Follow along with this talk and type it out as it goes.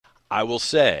I will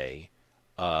say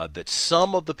that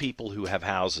some of the people who have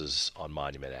houses on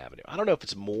Monument Avenue, I don't know if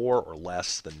it's more or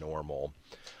less than normal,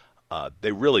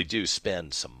 they really do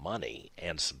spend some money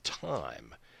and some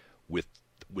time with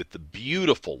the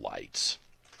beautiful lights.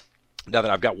 Now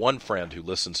that I've got one friend who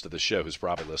listens to the show who's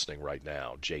probably listening right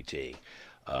now, JT,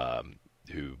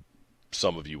 who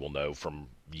some of you will know from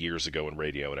years ago in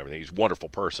radio and everything. He's a wonderful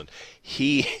person.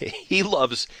 He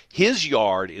loves, his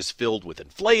yard is filled with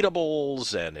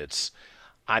inflatables, and it's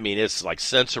like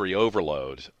sensory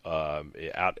overload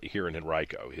out here in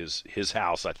Henrico. His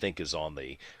house, I think, is on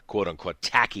the quote unquote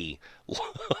tacky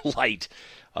light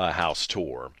house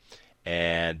tour.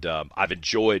 And I've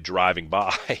enjoyed driving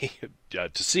by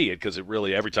to see it, because it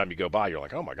really, every time you go by, you're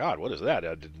like, oh my God, what is that?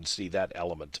 I didn't see that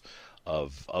element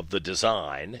of the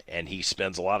design, and he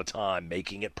spends a lot of time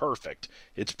making it perfect.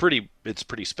 It's pretty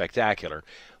spectacular.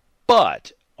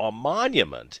 But on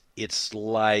Monument, it's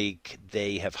like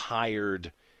they have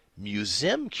hired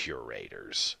museum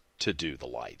curators to do the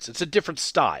lights. It's a different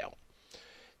style.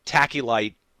 Tacky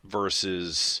light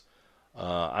versus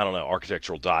I don't know,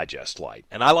 Architectural Digest light.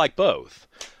 And I like both.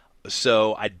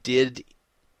 So I did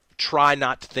try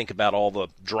not to think about all the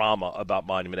drama about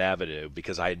Monument Avenue,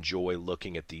 because I enjoy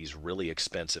looking at these really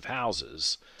expensive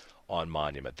houses on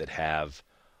Monument that have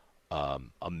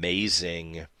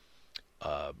amazing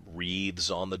wreaths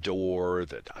on the door,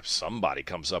 that somebody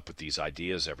comes up with these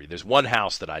ideas There's one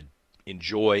house that I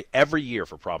enjoy every year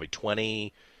for probably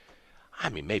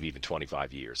maybe even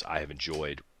 25 years. I have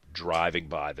enjoyed driving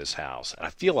by this house, and I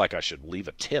feel like I should leave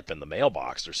a tip in the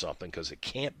mailbox or something, because it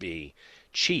can't be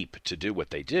cheap to do what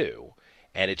they do.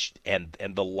 And it's and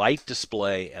the light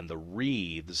display and the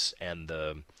wreaths and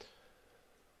the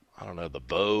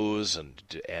bows,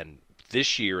 and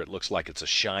this year it looks like it's a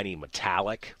shiny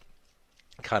metallic,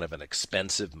 kind of an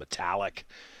expensive metallic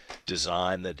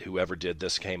design that whoever did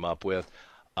this came up with.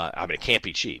 It can't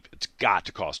be cheap. It's got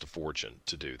to cost a fortune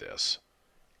to do this.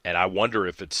 And I wonder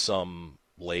if it's some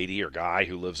lady or guy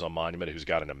who lives on Monument who's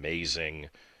got an amazing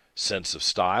sense of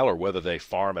style, or whether they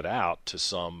farm it out to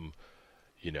some,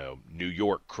 New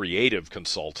York creative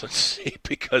consultancy,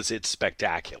 because it's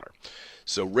spectacular.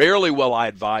 So rarely will I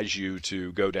advise you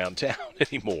to go downtown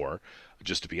anymore,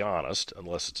 just to be honest,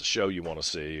 unless it's a show you want to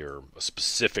see or a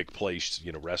specific place,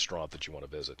 restaurant that you want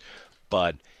to visit.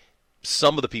 But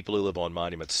some of the people who live on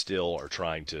Monument still are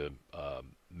trying to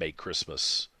make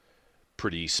Christmas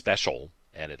pretty special,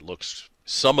 and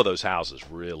some of those houses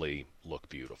really look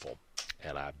beautiful,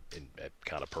 and it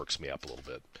kind of perks me up a little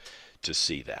bit to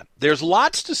see that. There's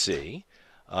lots to see,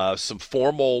 some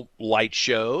formal light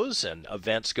shows and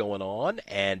events going on,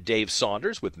 and Dave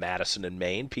Saunders with Madison and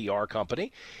Main PR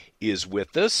Company is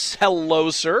with us.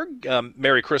 Hello, sir.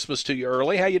 Merry Christmas to you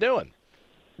early. How you doing?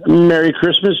 Merry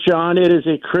Christmas, John. It is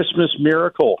a Christmas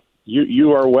miracle.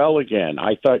 You are well again.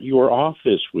 I thought you were off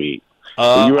this week.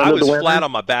 I was flat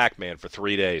on my back, man, for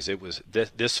 3 days. It was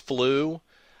this flu.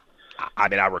 I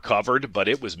recovered, but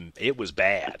it was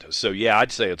bad. So yeah,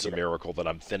 I'd say it's a miracle that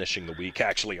I'm finishing the week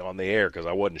actually on the air, because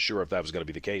I wasn't sure if that was going to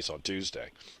be the case on Tuesday.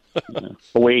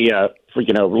 We,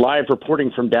 live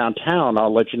reporting from downtown.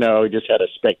 I'll let you know. We just had a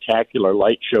spectacular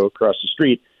light show across the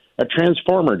street. A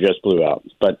transformer just blew out,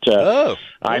 but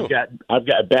I've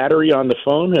got battery on the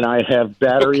phone, and I have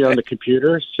battery on the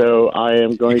computer, so I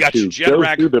am going to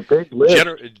go through the big list.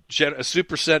 Generator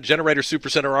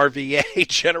Supercenter RVA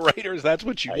generators. That's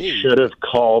what you need. I should have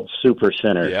called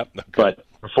Supercenter, yep, okay. But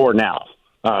before now,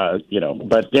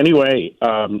 But anyway,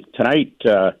 tonight,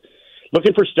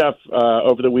 looking for stuff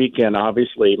over the weekend.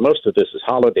 Obviously, most of this is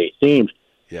holiday themed.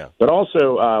 Yeah. But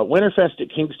also, Winterfest at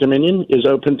Kings Dominion is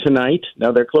open tonight.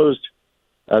 Now, they're closed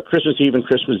Christmas Eve and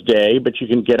Christmas Day, but you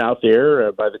can get out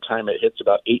there by the time it hits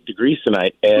about 8 degrees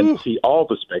tonight and see all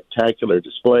the spectacular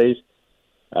displays.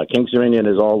 Kings Dominion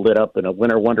is all lit up in a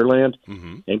winter wonderland,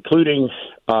 including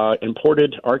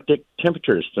imported Arctic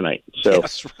temperatures tonight. So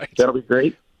that's right. That'll be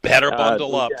great. Better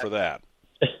bundle up for that.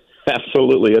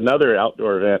 Absolutely. Another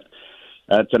outdoor event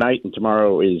tonight and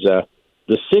tomorrow is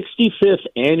the 65th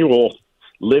annual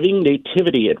Living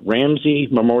Nativity at Ramsey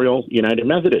Memorial United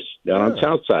Methodist down on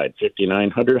Southside,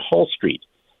 5900 Hall Street.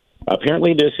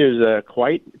 Apparently, this is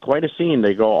quite a scene.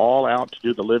 They go all out to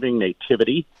do the Living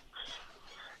Nativity,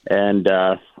 and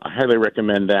I highly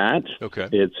recommend that. Okay,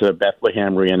 it's a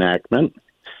Bethlehem reenactment.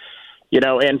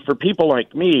 And for people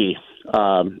like me,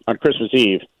 on Christmas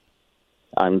Eve,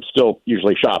 I'm still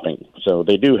usually shopping. So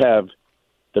they do have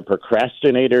the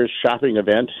Procrastinators shopping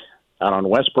event out on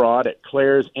West Broad at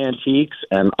Claire's Antiques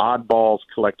and Oddballs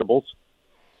Collectibles.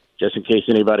 just in case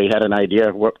anybody had an idea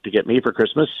of what to get me for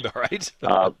Christmas. All right.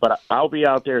 But I'll be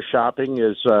out there shopping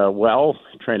as well,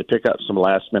 trying to pick up some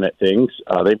last-minute things.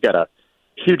 They've got a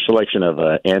huge selection of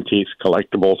antiques,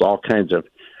 collectibles, all kinds of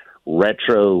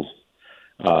retro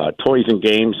toys and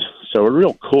games. So a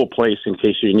real cool place in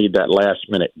case you need that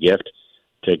last-minute gift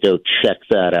to go check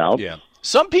that out. Yeah.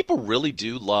 Some people really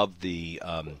do love the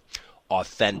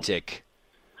authentic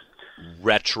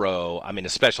retro. I mean,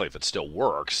 especially if it still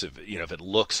works. If it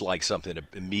looks like something that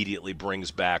immediately brings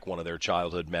back one of their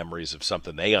childhood memories of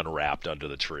something they unwrapped under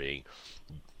the tree.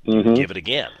 Mm-hmm. Give it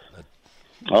again.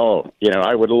 Oh,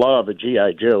 I would love a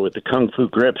G.I. Joe with the Kung Fu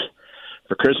grip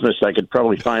for Christmas. I could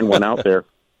probably find one out there.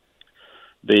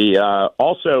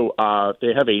 Also,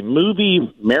 they have a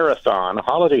movie marathon, a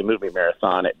holiday movie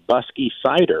marathon at Buskey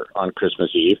Cider on Christmas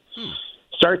Eve.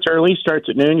 Starts early, starts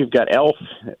at noon. You've got Elf,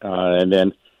 and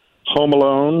then Home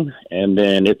Alone, and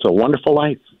then It's a Wonderful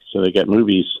Life. So they got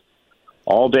movies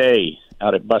all day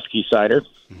out at Buskey Cider.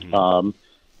 Mm-hmm.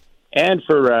 And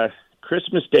for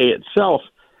Christmas Day itself,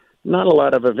 not a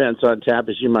lot of events on tap,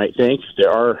 as you might think. There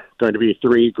are going to be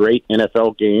 3 great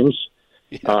NFL games.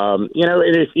 Yeah.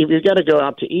 If you've got to go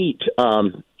out to eat,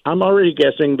 I'm already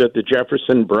guessing that the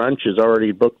Jefferson brunch is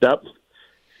already booked up.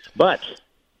 But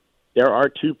there are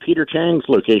 2 Peter Chang's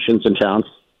locations in town.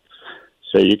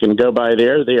 So you can go by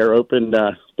there. They are open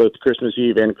both Christmas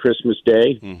Eve and Christmas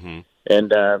Day. Mm-hmm.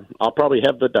 And I'll probably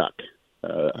have the duck.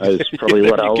 Is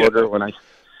probably what I'll order when I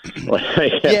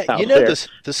get out there.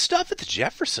 The stuff at the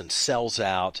Jefferson sells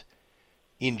out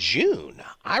in June.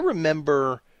 I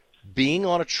remember being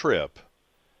on a trip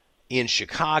in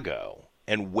Chicago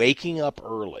and waking up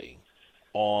early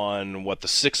on the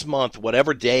 6-month,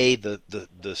 whatever day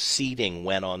the seating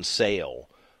went on sale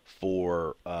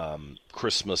for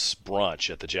Christmas brunch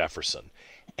at the Jefferson,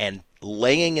 and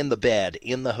laying in the bed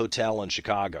in the hotel in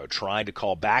Chicago trying to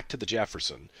call back to the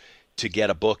Jefferson to get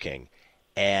a booking,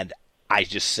 and I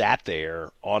just sat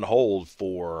there on hold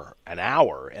for an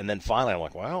hour, and then finally I'm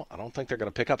like, well, I don't think they're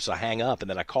going to pick up, so I hang up, and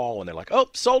then I call, and they're like, oh,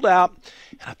 sold out.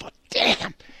 And I thought,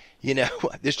 damn,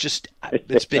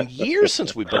 it's been years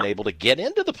since we've been able to get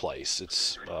into the place.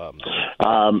 It's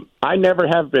I never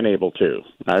have been able to.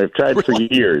 I've tried for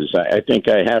years. I think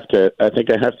I have to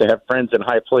have friends in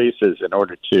high places in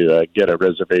order to get a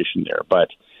reservation there. But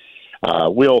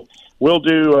we'll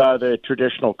do the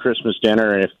traditional Christmas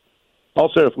dinner, and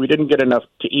if we didn't get enough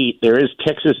to eat, there is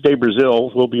Texas de Brazil.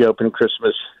 Will be open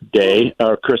Christmas Day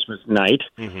or Christmas night.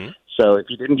 Mm-hmm. So if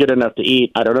you didn't get enough to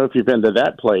eat, I don't know if you've been to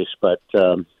that place, but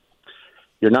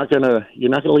you're not gonna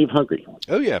leave hungry.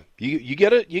 Oh yeah, you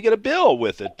get a bill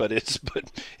with it, but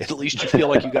at least you feel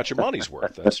like you got your money's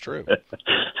worth. That's true.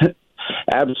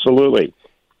 Absolutely,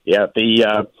 yeah.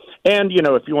 And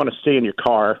if you want to stay in your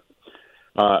car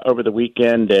over the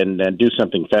weekend and do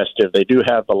something festive, they do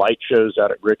have the light shows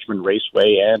out at Richmond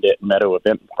Raceway and at Meadow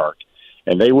Event Park,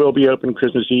 and they will be open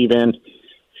Christmas Eve and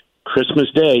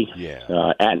Christmas Day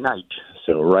at night.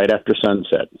 So right after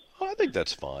sunset. Oh, I think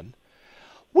that's fun.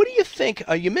 What do you think?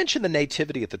 You mentioned the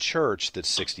nativity at the church that's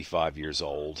 65 years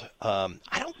old. I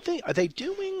don't think, are they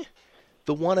doing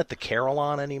the one at the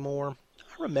Carillon anymore?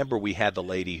 I remember we had the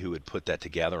lady who had put that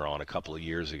together on a couple of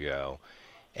years ago,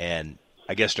 and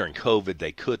I guess during COVID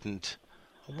they couldn't.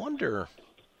 I wonder,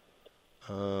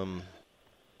 that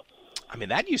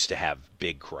used to have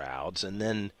big crowds, and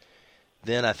then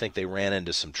I think they ran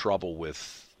into some trouble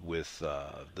with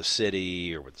the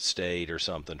city or with the state or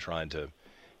something trying to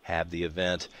have the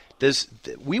event.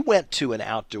 We went to an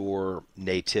outdoor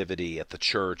nativity at the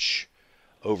church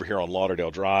over here on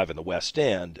Lauderdale Drive in the West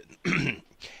End,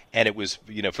 and it was,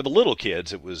 for the little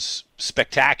kids, it was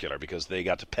spectacular because they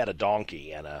got to pet a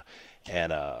donkey and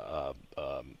a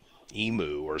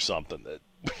emu or something that,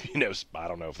 I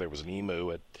don't know if there was an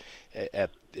emu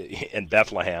in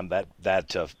Bethlehem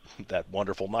that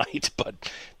wonderful night, but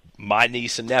my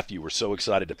niece and nephew were so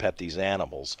excited to pet these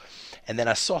animals. And then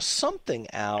I saw something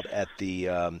out at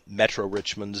the Metro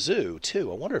Richmond Zoo,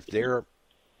 too. I wonder if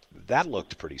that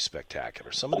looked pretty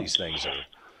spectacular. Some of these things are...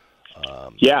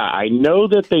 yeah, I know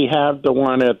that they have the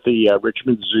one at the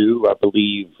Richmond Zoo, I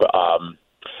believe,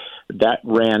 that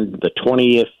ran the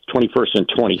 20th, 21st, and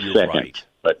 22nd. You're right.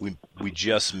 But we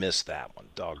just missed that one.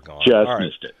 Doggone.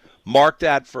 Missed it. Mark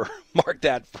that for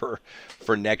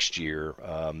next year.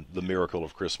 The Miracle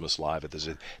of Christmas Live at the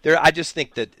Zoo. I just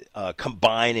think that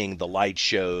combining the light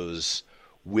shows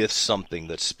with something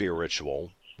that's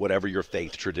spiritual, whatever your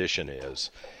faith tradition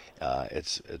is,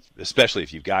 it's especially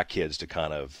if you've got kids, to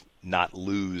kind of not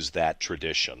lose that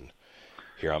tradition.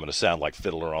 here I'm going to sound like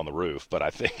Fiddler on the Roof, but I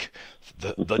think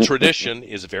the tradition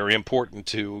is very important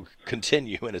to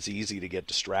continue, and it's easy to get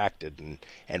distracted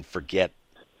and forget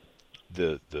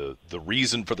the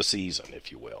reason for the season,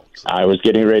 if you will. So, I was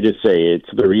getting ready to say it's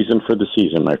the reason for the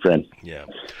season, my friend. yeah.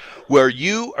 Well, are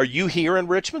you here in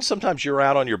Richmond? Sometimes you're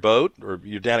out on your boat, or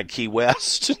you're down at Key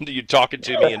West. You're talking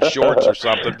to me in shorts or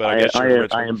something. But I guess you're in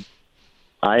Richmond.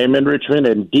 I am in Richmond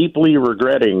and deeply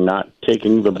regretting not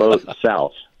taking the boat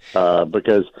south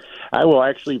because I will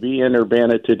actually be in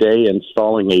Urbana today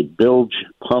installing a bilge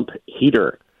pump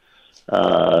heater.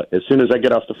 As soon as I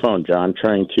get off the phone, John,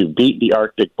 trying to beat the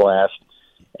Arctic blast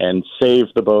and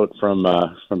save the boat from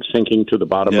sinking to the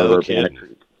bottom of Urbana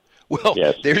Creek. Well,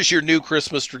 yes. There's your new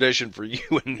Christmas tradition for you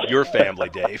and your family,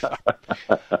 Dave.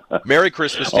 Merry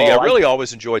Christmas to you. I really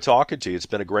always enjoy talking to you. It's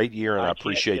been a great year, and I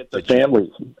appreciate that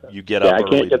you get up early. I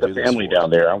can't get the family down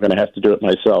there. I'm going to have to do it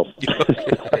myself.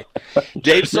 Okay.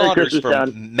 Dave Saunders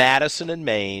from Madison and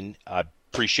Maine. I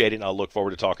appreciate it, and I'll look forward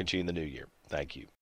to talking to you in the new year. Thank you.